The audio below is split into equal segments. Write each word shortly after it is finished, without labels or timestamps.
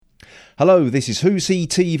Hello, this is Who See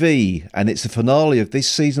TV, and it's the finale of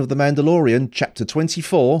this season of The Mandalorian, Chapter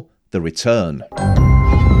 24, The Return.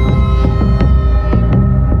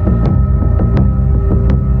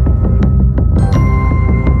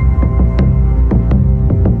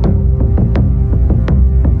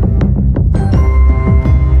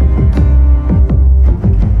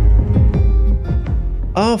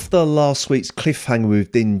 After last week's cliffhanger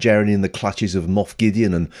with Din Djarin in the clutches of Moff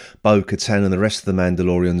Gideon and Bo-Katan and the rest of the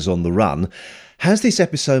Mandalorians on the run, has this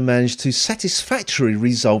episode managed to satisfactorily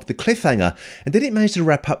resolve the cliffhanger, and did it manage to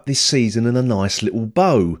wrap up this season in a nice little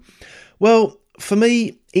bow? Well, for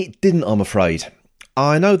me, it didn't, I'm afraid.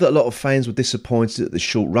 I know that a lot of fans were disappointed at the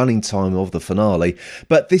short running time of the finale,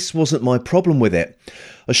 but this wasn't my problem with it.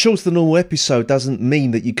 A shorter than normal episode doesn't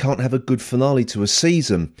mean that you can't have a good finale to a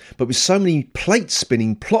season, but with so many plates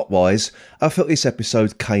spinning plot-wise, I felt this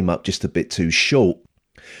episode came up just a bit too short.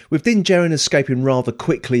 With Din Djarin escaping rather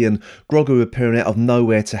quickly and Grogu appearing out of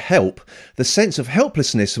nowhere to help, the sense of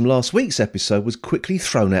helplessness from last week's episode was quickly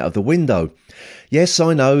thrown out of the window. Yes,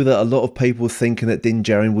 I know that a lot of people were thinking that Din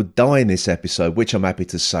Djarin would die in this episode, which I'm happy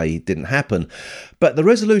to say didn't happen. But the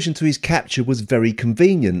resolution to his capture was very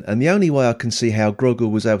convenient, and the only way I can see how Grogu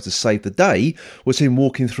was able to save the day was him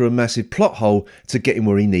walking through a massive plot hole to get him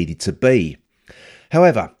where he needed to be.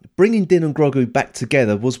 However, bringing Din and Grogu back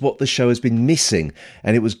together was what the show has been missing,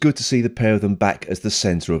 and it was good to see the pair of them back as the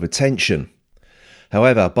centre of attention.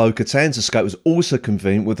 However, Bo-Katan's escape was also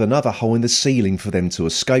convenient, with another hole in the ceiling for them to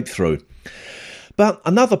escape through. But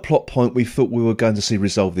another plot point we thought we were going to see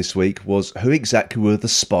resolved this week was who exactly were the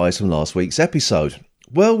spies from last week's episode.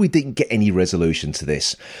 Well, we didn't get any resolution to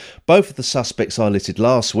this. Both of the suspects I listed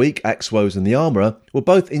last week, Axwos and the Armourer, were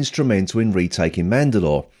both instrumental in retaking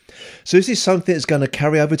Mandalore. So is this something that's going to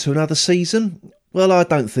carry over to another season? Well, I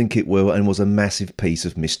don't think it will, and was a massive piece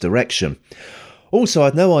of misdirection. Also, I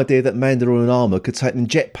had no idea that Mandalorian armour could take them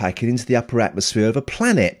jetpacking into the upper atmosphere of a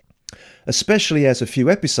planet. Especially as a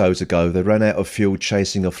few episodes ago they ran out of fuel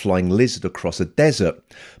chasing a flying lizard across a desert.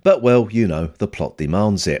 But well, you know, the plot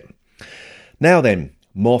demands it. Now then,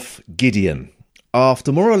 Moff Gideon.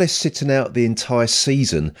 After more or less sitting out the entire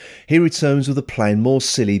season, he returns with a plan more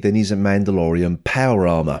silly than his Mandalorian power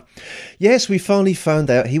armour. Yes, we finally found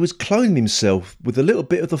out he was cloning himself with a little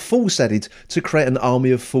bit of the Force added to create an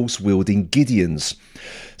army of Force-wielding Gideons.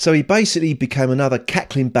 So he basically became another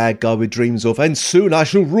cackling bad guy with dreams of, and soon I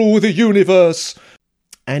shall rule the universe.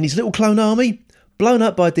 And his little clone army? Blown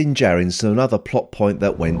up by Din Djarin, so another plot point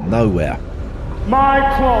that went nowhere.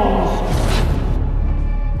 My clones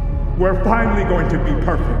were finally going to be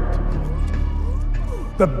perfect.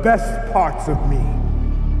 The best parts of me,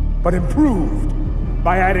 but improved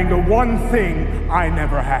by adding the one thing I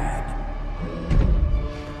never had.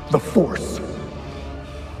 The Force.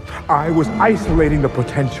 I was isolating the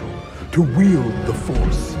potential to wield the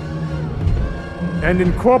Force and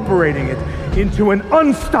incorporating it into an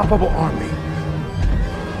unstoppable army.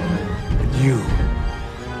 And you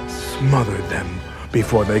smothered them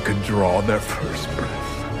before they could draw their first breath.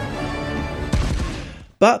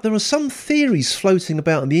 But there are some theories floating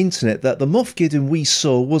about on the internet that the Moff Gideon we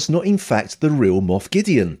saw was not in fact the real Moff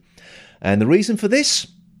Gideon. And the reason for this?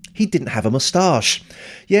 He didn't have a moustache.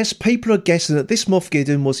 Yes, people are guessing that this Moff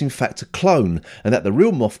Gideon was in fact a clone, and that the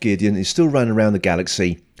real Moff Gideon is still running around the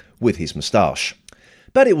galaxy with his moustache.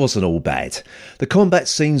 But it wasn't all bad. The combat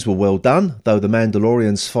scenes were well done, though the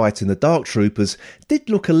Mandalorians fighting the Dark Troopers did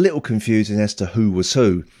look a little confusing as to who was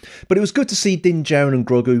who. But it was good to see Din Djarin and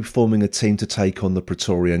Grogu forming a team to take on the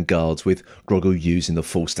Praetorian Guards, with Grogu using the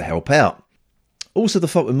Force to help out. Also, the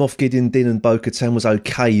fight with Moff Gideon, Din and Bo-Katan was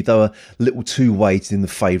okay, though a little too weighted in the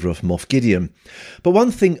favour of Moff Gideon. But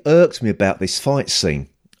one thing irked me about this fight scene.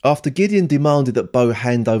 After Gideon demanded that Bo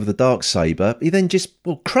hand over the Darksaber, he then just,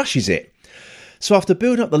 crushes it. So after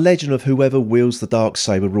building up the legend of whoever wields the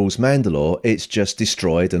Darksaber rules Mandalore, it's just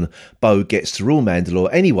destroyed, and Bo gets to rule Mandalore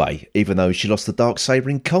anyway, even though she lost the Darksaber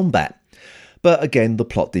in combat. But again, the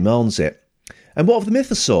plot demands it. And what of the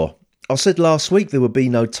Mythosaur? I said last week there would be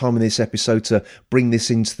no time in this episode to bring this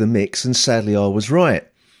into the mix, and sadly I was right.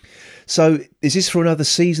 So is this for another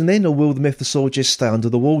season then, or will the Mythosaur just stay under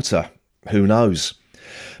the water? Who knows?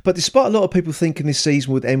 But despite a lot of people thinking this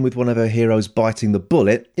season would end with one of our heroes biting the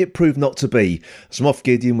bullet, it proved not to be, as Moff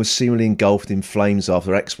Gideon was seemingly engulfed in flames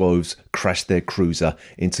after Axwos crashed their cruiser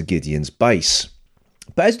into Gideon's base.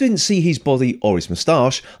 But as I didn't see his body or his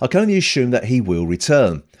moustache, I can only assume that he will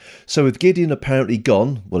return. So with Gideon apparently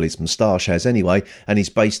gone, well his moustache has anyway, and his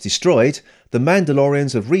base destroyed, the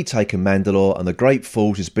Mandalorians have retaken Mandalore and the Great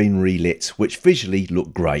Forge has been relit, which visually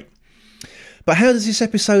looked great. But how does this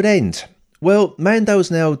episode end? Well, Mando has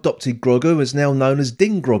now adopted Grogu and is now known as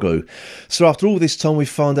Din Grogu. So after all this time, we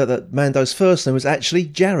find out that Mando's first name was actually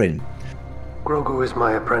Djarin. Grogu is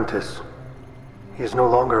my apprentice. He is no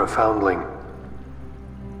longer a foundling.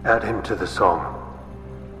 Add him to the song.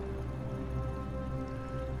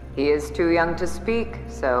 He is too young to speak,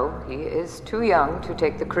 so he is too young to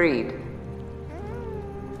take the creed.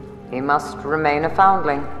 He must remain a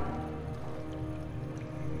foundling.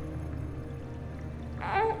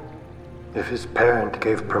 If his parent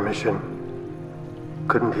gave permission,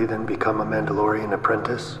 couldn't he then become a Mandalorian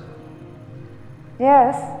apprentice?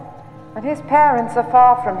 Yes, but his parents are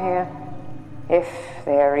far from here, if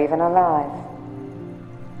they're even alive.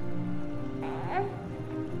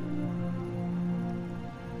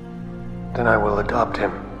 Then I will adopt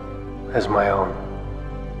him as my own.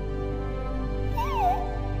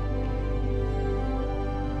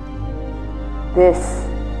 This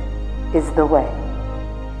is the way.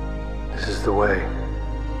 This is the way.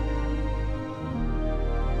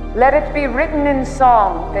 Let it be written in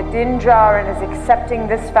song that Din Djarin is accepting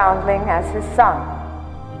this foundling as his son.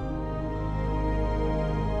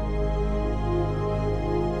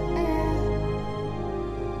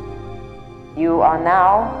 You are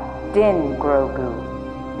now Din Grogu,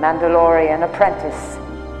 Mandalorian apprentice.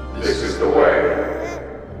 This is the way.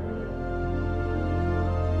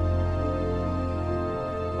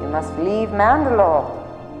 You must leave Mandalore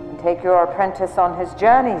and take your apprentice on his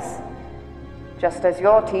journeys, just as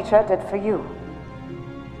your teacher did for you.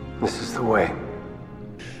 This is the way.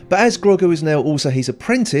 But as Grogu is now also his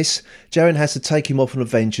apprentice, Djarin has to take him off on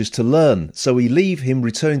adventures to learn, so we leave him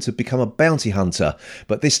returning to become a bounty hunter,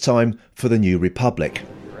 but this time for the New Republic.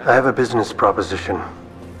 I have a business proposition.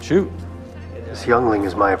 Shoot. This youngling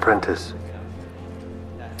is my apprentice.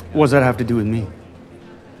 What does that have to do with me?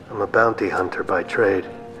 I'm a bounty hunter by trade.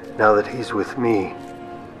 Now that he's with me,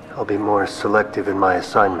 I'll be more selective in my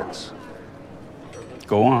assignments.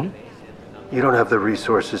 Go on. You don't have the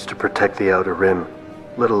resources to protect the Outer Rim,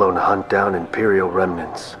 let alone hunt down Imperial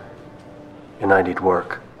remnants. And I need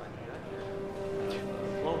work.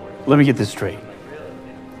 Let me get this straight.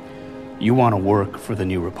 You want to work for the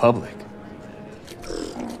New Republic?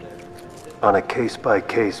 On a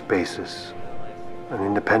case-by-case basis. An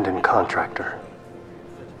independent contractor.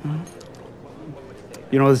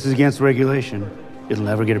 You know, this is against regulation. It'll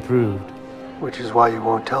never get approved. Which is why you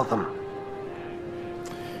won't tell them.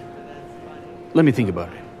 Let me think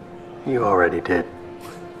about it. You already did.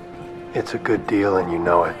 It's a good deal and you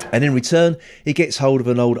know it. And in return, he gets hold of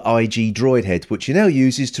an old IG droid head, which he now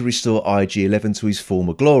uses to restore IG-11 to his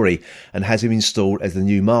former glory, and has him installed as the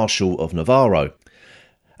new Marshal of Navarro.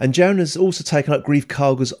 And Djarin has also taken up Greef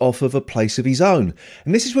Karga's offer of a place of his own.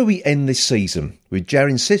 And this is where we end this season, with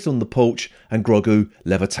Djarin sitting on the porch and Grogu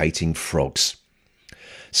levitating frogs.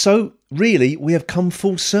 So, really, we have come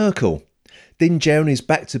full circle. Din Djarin is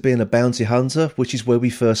back to being a bounty hunter, which is where we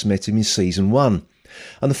first met him in Season 1.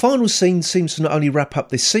 And the final scene seems to not only wrap up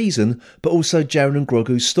this season, but also Djarin and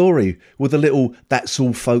Grogu's story, with a little that's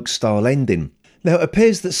all folks style ending. Now, it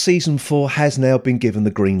appears that Season 4 has now been given the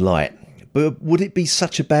green light. But would it be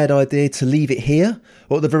such a bad idea to leave it here?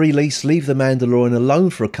 Or at the very least leave The Mandalorian alone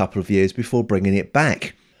for a couple of years before bringing it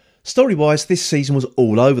back? Story-wise, this season was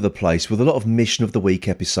all over the place, with a lot of Mission of the Week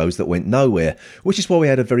episodes that went nowhere, which is why we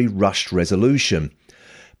had a very rushed resolution.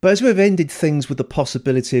 But as we've ended things with the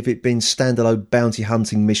possibility of it being standalone bounty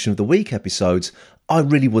hunting Mission of the Week episodes, I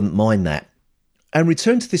really wouldn't mind that. And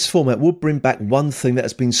return to this format would bring back one thing that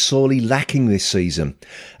has been sorely lacking this season,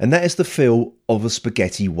 and that is the feel of a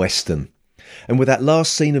spaghetti western. And with that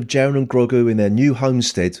last scene of Djarin and Grogu in their new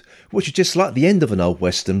homestead, which is just like the end of an old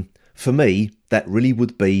western, for me, that really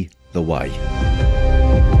would be the way.